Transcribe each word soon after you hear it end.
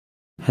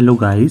Hello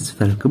guys,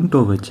 welcome to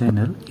our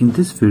channel. In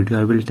this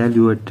video I will tell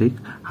you a trick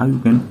how you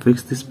can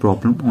fix this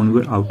problem on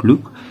your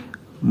Outlook.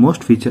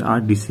 Most features are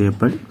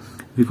disabled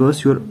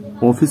because your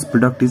Office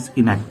product is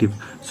inactive.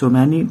 So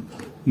many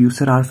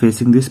users are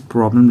facing this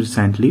problem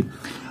recently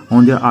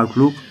on their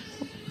Outlook.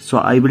 So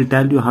I will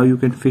tell you how you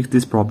can fix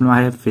this problem.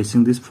 I have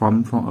facing this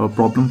problem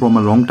from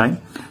a long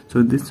time.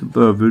 So in this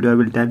video I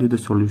will tell you the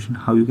solution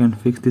how you can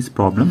fix this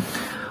problem.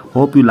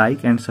 Hope you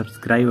like and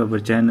subscribe our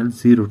channel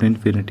Zero to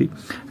Infinity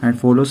and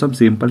follow some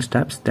simple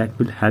steps that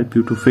will help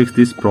you to fix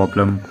this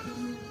problem.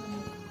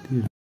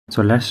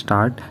 So let's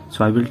start.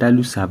 So I will tell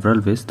you several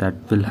ways that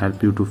will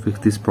help you to fix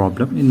this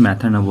problem. In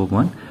method number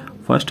 1,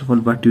 first of all,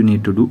 what you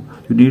need to do,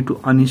 you need to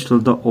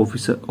uninstall the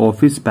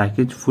Office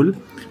package full,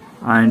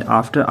 and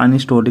after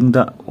uninstalling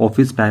the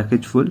Office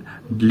package full,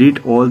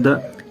 delete all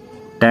the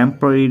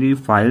temporary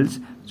files.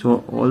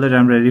 So all the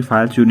temporary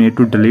files you need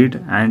to delete,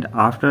 and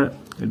after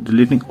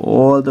deleting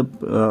all the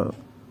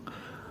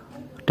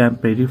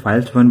temporary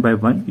files one by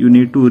one, you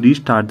need to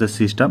restart the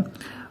system,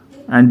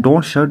 and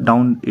don't shut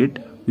down it.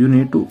 You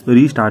need to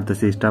restart the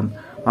system.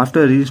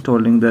 After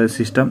reinstalling the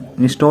system,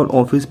 install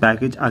Office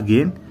package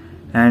again,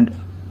 and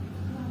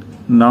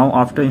now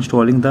after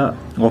installing the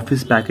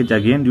Office package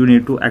again, you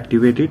need to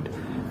activate it.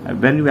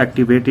 When you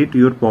activate it,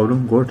 your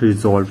problem got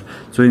resolved.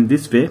 So in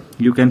this way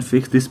you can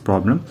fix this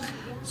problem.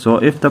 So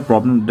if the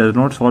problem does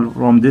not solve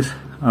from this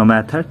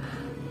method,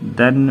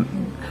 then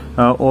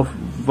of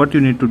what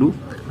you need to do,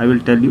 I will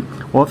tell you.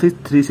 Office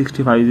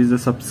 365 is a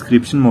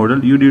subscription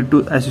model. You need to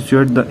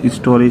associate the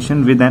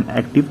installation with an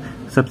active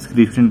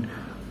subscription.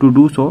 To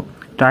do so,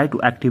 try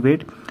to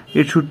activate.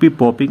 It should be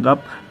popping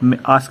up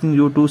asking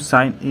you to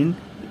sign in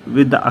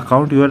with the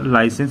account your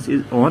license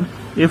is on.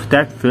 If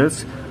that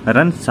fails,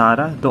 run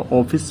Sarah, the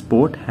Office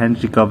support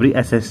and recovery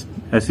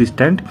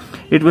assistant.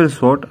 It will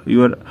sort out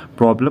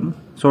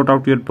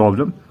your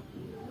problem,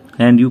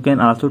 and you can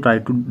also try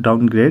to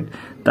downgrade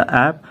the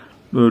app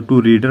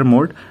to reader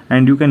mode,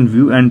 and you can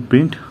view and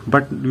print,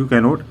 but you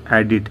cannot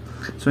edit.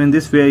 So in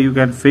this way you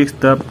can fix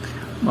the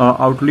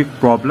Outlook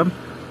problem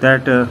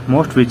that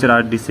most features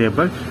are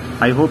disabled.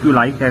 I hope you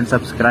like and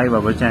subscribe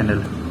our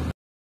channel.